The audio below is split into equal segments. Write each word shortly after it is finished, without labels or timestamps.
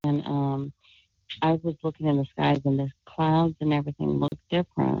and I was looking in the skies, and the clouds and everything looked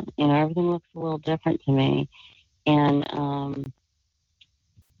different. Everything looks a little different to me, and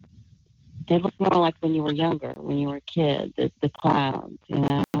they look more like when you were younger, when you were a kid. The clouds,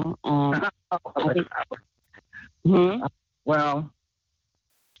 I think. Well,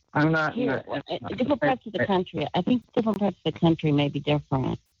 I'm not here. Different parts of the country. I think different parts of the country may be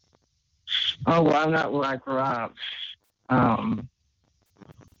different. Oh, well, I'm not where I grew up.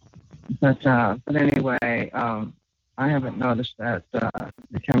 But anyway, I haven't noticed that the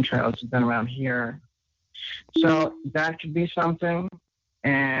chemtrails have been around here. So that could be something,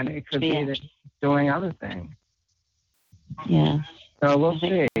 and it could be that he's doing other things. Yeah. So we'll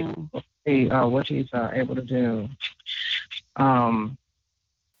see. We'll see what he's able to do. I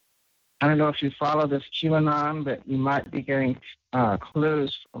don't know if you follow this QAnon, but you might be getting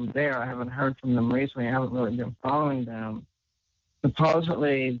clues from there. I haven't heard from them recently. I haven't really been following them.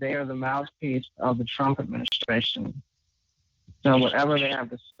 Supposedly, they are the mouthpiece of the Trump administration. So whatever they have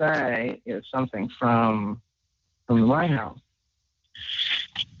to say is something from the White House.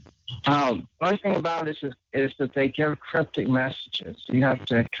 The only thing about it is that they give cryptic messages. So you have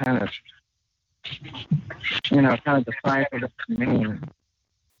to kind of decipher what they mean.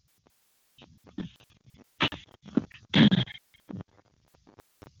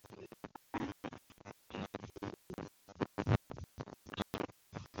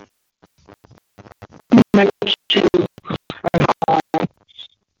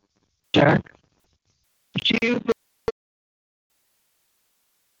 Jack, do you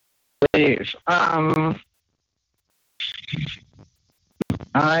believe?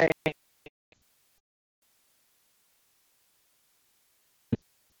 I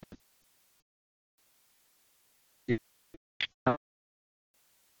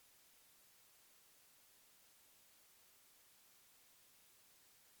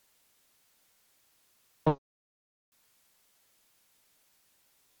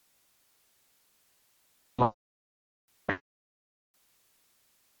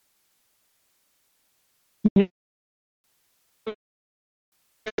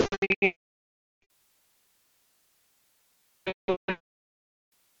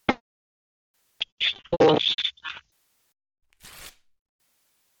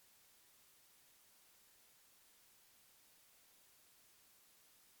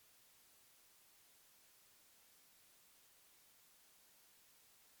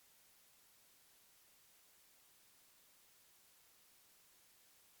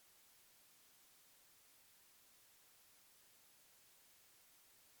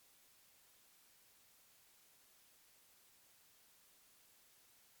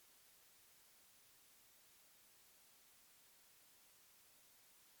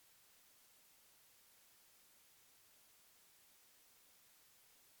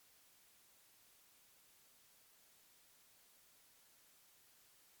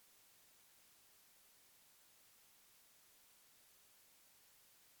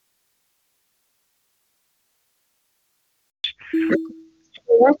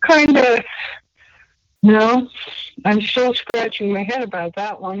What kind of, no, I'm still scratching my head about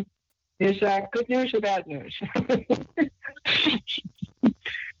that one. Is that good news or bad news?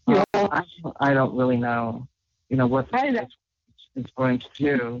 I don't really know, what it's going to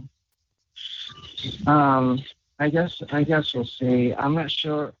do. I guess we'll see. I'm not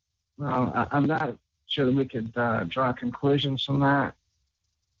sure. I'm not sure that we could draw conclusions from that.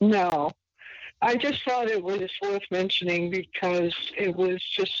 No. I just thought it was worth mentioning because it was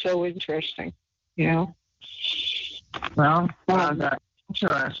just so interesting, Well, that's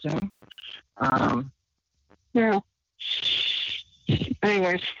interesting. Yeah.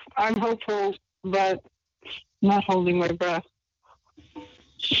 Anyways, I'm hopeful, but not holding my breath.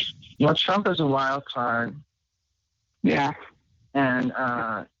 Well, Trump is a wild card. Yeah. And,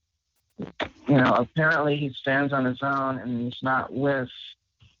 apparently he stands on his own and he's not with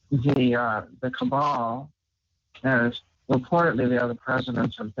the cabal, as reportedly the other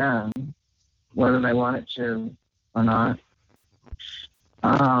presidents have been, whether they wanted to or not.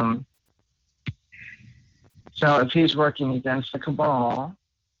 So if he's working against the cabal,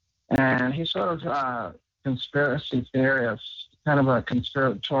 and he's sort of a conspiracy theorist, kind of a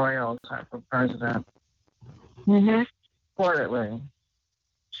conspiratorial type of president, reportedly.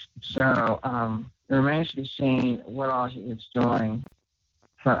 So it remains to be seen what all he is doing.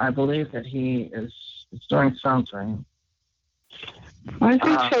 But I believe that he is doing something. I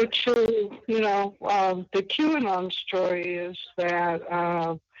think so too. The QAnon story is that,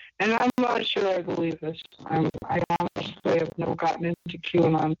 and I'm not sure I believe this. I honestly have never gotten into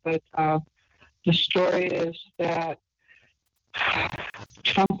QAnon, but the story is that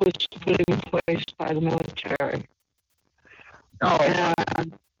Trump was put in place by the military. Oh,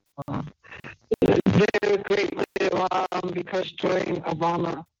 And they were greatly alarmed because during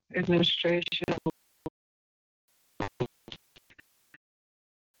Obama administration,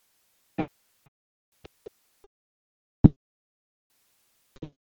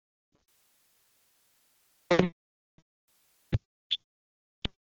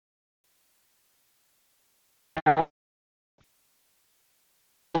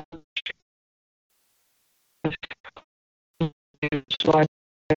 so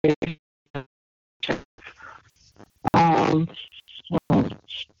um,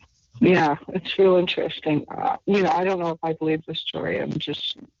 yeah, it's real interesting. I don't know if I believe the story. I'm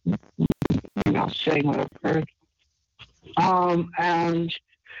just, saying what I've heard. And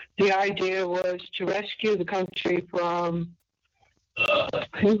the idea was to rescue the country from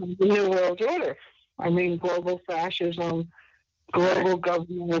the New World Order. I mean, global fascism, global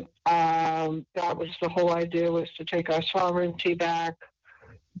government. That was the whole idea, was to take our sovereignty back.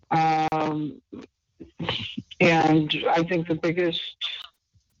 And I think the biggest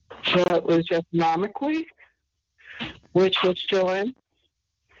threat was economically, which we're still in.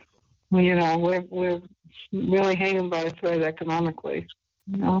 We're really hanging by a thread economically.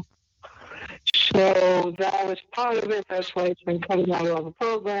 So that was part of it. That's why it's been cutting out all the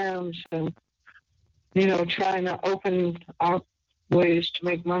programs and, trying to open up ways to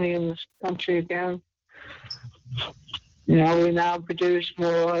make money in this country again. We now produce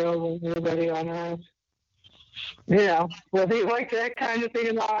more oil than anybody on earth. Whether you like that kind of thing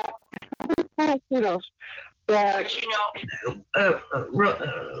or not, who knows? But,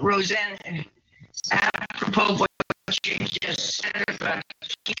 Roseanne, apropos what you just said about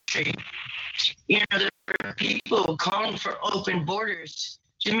history, there are people calling for open borders.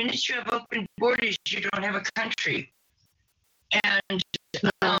 The minute you have open borders, you don't have a country. And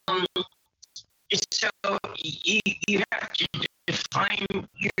so you have to define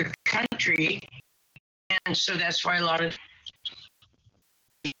your country. And so that's why a lot of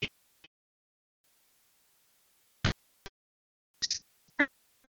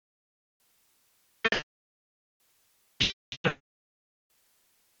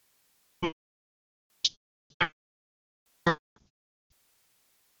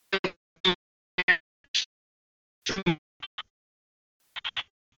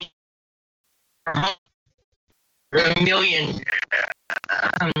a million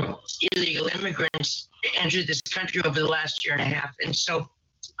illegal immigrants entered this country over the last year and a half. And so,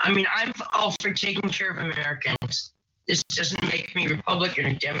 I'm all for taking care of Americans. This doesn't make me Republican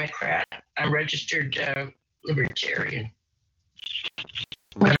or Democrat. I'm registered libertarian.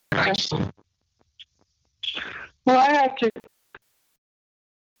 well, I have to.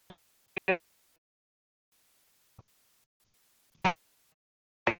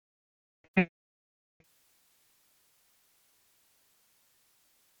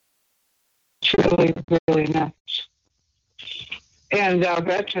 Really, really nuts. And our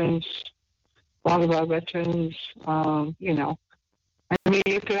veterans, a lot of our veterans,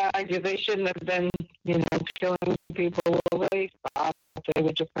 you could argue they shouldn't have been, killing people. Well, they thought they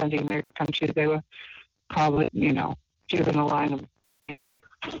were defending their country. They were probably, given a line of.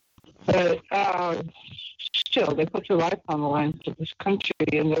 But still, they put their life on the line for this country,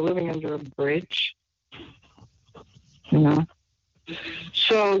 and they're living under a bridge.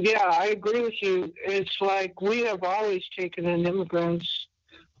 So, yeah, I agree with you. It's like we have always taken in immigrants,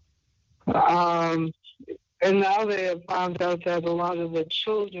 and now they have found out that a lot of the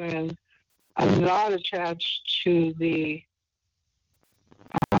children are not attached to the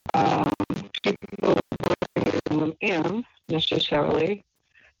people bringing them in necessarily,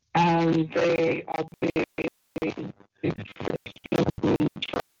 and they are being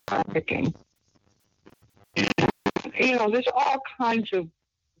trafficking. There's all kinds of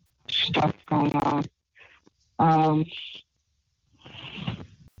stuff going on.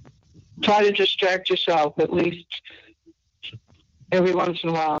 Try to distract yourself, at least every once in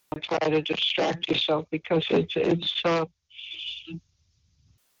a while. Try to distract yourself, because it's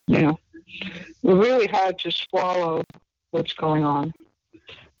really hard to swallow what's going on.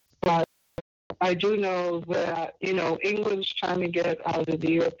 But I do know that, England's trying to get out of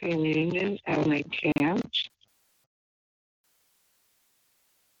the European Union, and they can't.